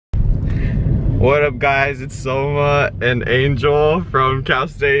What up, guys? It's Sommaa and Angel from Cal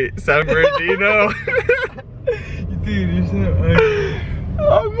State San Bernardino. Dude, you're so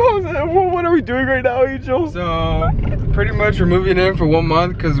ugly. What are we doing right now, Angel? So, pretty much we're moving in for 1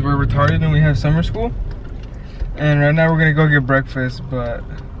 month because we're retarded and we have summer school. And right now we're gonna go get breakfast, but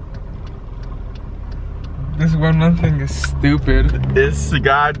this 1 month thing is stupid. It's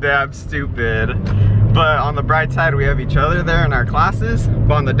goddamn stupid. But on the bright side, we have each other there in our classes.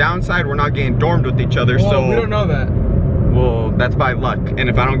 But on the downside, we're not getting dormed with each other. Well, so we don't know that. Well, that's by luck. And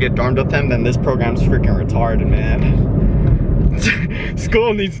if I don't get dormed with them, then this program's freaking retarded, man.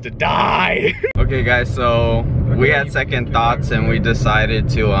 School needs to die. Okay, guys, so we had second thoughts and we decided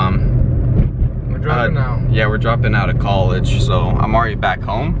to We're dropping out. Yeah, we're dropping out of college, so I'm already back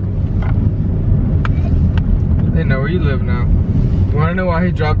home. They know where you live now. You wanna know why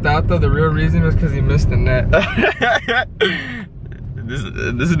he dropped out though? The real reason was because he missed the net.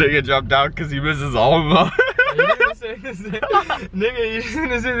 This nigga dropped out because he misses Alma. You didn't say the same. Nigga, you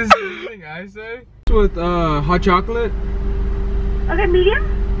didn't say the same thing I say. With hot chocolate. Okay, medium?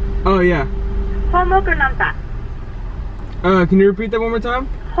 Oh yeah. Whole milk or non-fat? Can you repeat that one more time?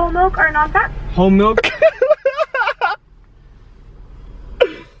 Whole milk or non-fat? Whole milk? I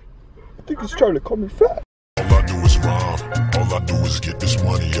think he's trying to call me fat. All I do is rhyme, all I do is get this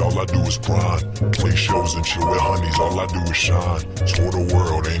money, all I do is grind. Play shows and chill with honeys, all I do is shine. Tour the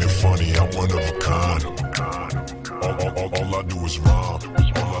world, ain't it funny, I'm one of a kind. All I do is rhyme,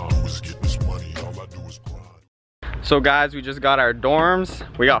 all I do is get this money, all I do is grind. So guys, we just got our dorms.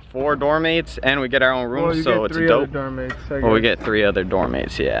 We got 4 dorm mates and we get our own room, Well, so it's dope. Well, we get 3 other dorm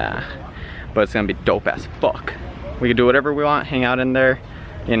mates, yeah. But it's gonna be dope as fuck. We can do whatever we want, hang out in there,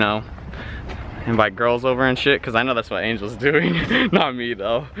 you know, invite girls over and shit, because I know that's what Angel's doing. Not me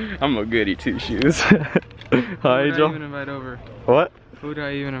though. I'm a goody 2 shoes. Hi, Angel. Who would I even invite over? What? Who would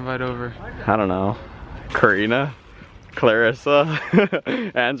I even invite over? I don't know. Karina, Clarissa,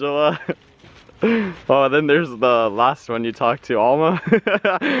 Angela. Oh, then there's the last one you talked to, Alma.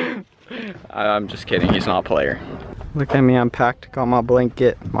 I'm just kidding, he's not a player. Look at me, I'm packed. Got my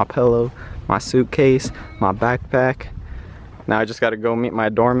blanket, my pillow, my suitcase, my backpack. Now I just gotta go meet my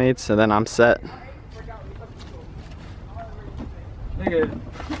dorm mates and then I'm set. Nigga,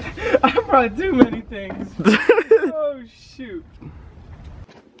 I brought too many things. Oh shoot.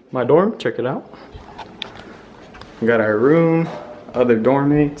 My dorm, check it out. We got our room, other dorm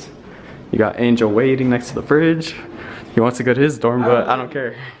mates. You got Angel waiting next to the fridge. He wants to go to his dorm, but I don't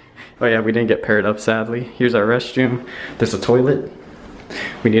care. Oh yeah, we didn't get paired up, sadly. Here's our restroom. There's a toilet.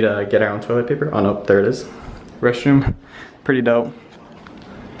 We need to get our own toilet paper. Oh no, there it is. Restroom, pretty dope.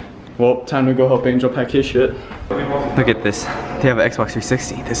 Well, time to go help Angel pack his shit. Look at this. They have an Xbox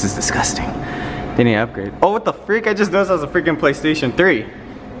 360. This is disgusting. They need to upgrade. Oh, what the freak? I just noticed that was a freaking PlayStation 3.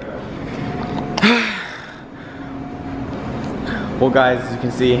 Well guys, as you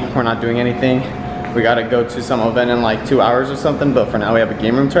can see, we're not doing anything. We gotta go to some event in like 2 hours or something, but for now we have a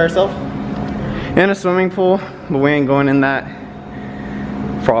game room to ourselves. And a swimming pool, but we ain't going in that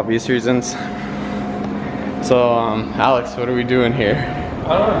for obvious reasons. So, Alex, what are we doing here?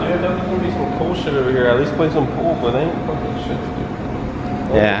 I don't know, dude. There's gonna be some cool shit over here. At least play some pool, but they ain't fucking shit to do.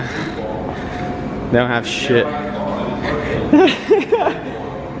 Yeah. They don't have shit.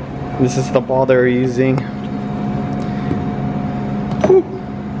 This is the ball they're using.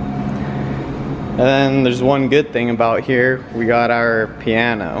 And then there's one good thing about here. We got our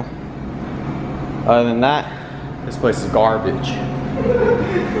piano. Other than that, this place is garbage.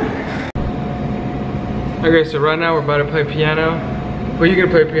 Okay, so right now we're about to play piano. What are you gonna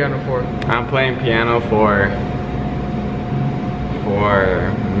play piano for? I'm playing piano for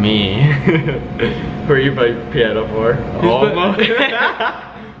me. Who are you playing piano for? Alma?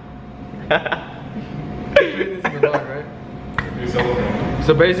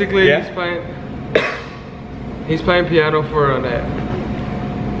 So basically, yeah. he's playing piano for Annette.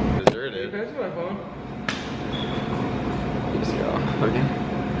 Deserted. That's my phone. Just go. Okay.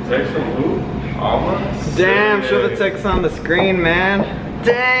 Text from who? Alma? Damn, show the text on the screen, man.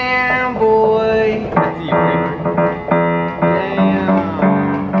 Damn, boy. Damn.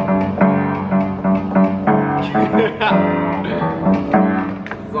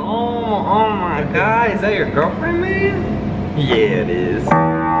 Oh my god, is that your girlfriend, man? Yeah, it is.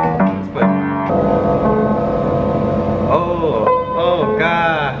 Oh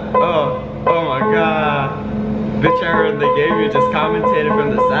god. Oh my god. Bitch, I heard the game you just commentated from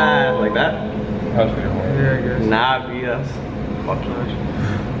the side like that. That was pretty horrible. Yeah, I guess. Nah, BS. Fuck you.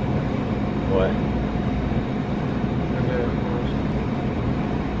 What?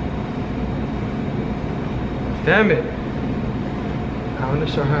 Damn it. I want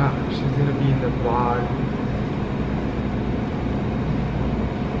to show her how she's gonna be in the vlog.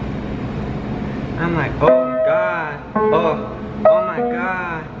 I'm like, oh god, oh my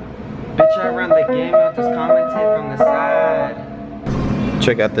god. Bitch, I run the game, I'll just commentate from the side.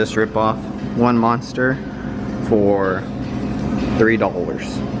 Check out this ripoff. One monster for $3.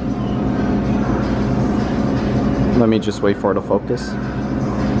 Let me just wait for it to focus.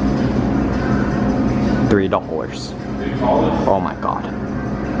 $3. Oh my god.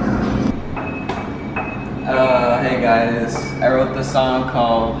 Hey guys, I wrote this song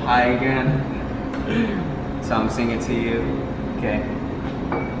called Hi Again. So I'm singing to you. Okay.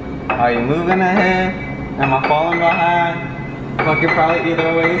 Are you moving ahead? Am I falling behind? Fuck it, probably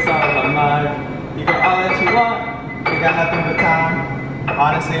either way, it's all on mine. You can all that you want, we got nothing but time.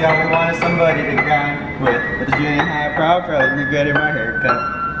 Honestly, all we want is somebody to grind with. But the junior high proud, probably regretting my haircut.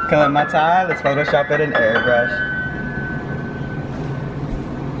 Color my tie, let's Photoshop it in airbrush.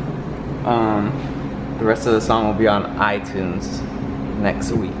 The rest of the song will be on iTunes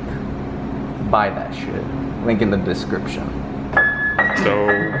next week. Buy that shit. Link in the description. So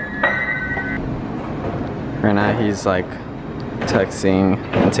right now he's like texting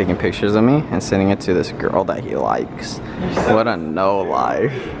and taking pictures of me and sending it to this girl that he likes. What a no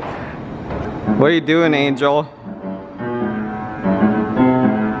life. What are you doing, Angel?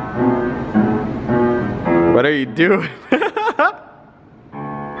 What are you doing?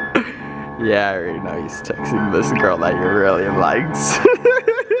 Yeah, I already know he's texting this girl that he really likes.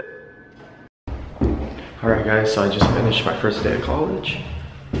 Alright guys, so I just finished my first day of college.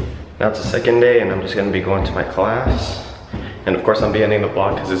 Now it's the second day and I'm just going to be going to my class. And of course I'm be ending the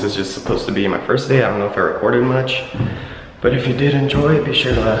vlog because this is just supposed to be my first day. I don't know if I recorded much. But if you did enjoy it, be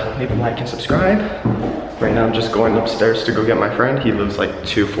sure to leave a like and subscribe. Right now I'm just going upstairs to go get my friend. He lives like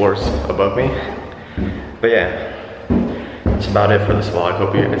 2 floors above me. But yeah, that's about it for this vlog.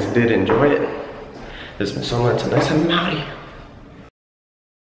 Hope you guys did enjoy it. This has been Sommaa, and I'm out.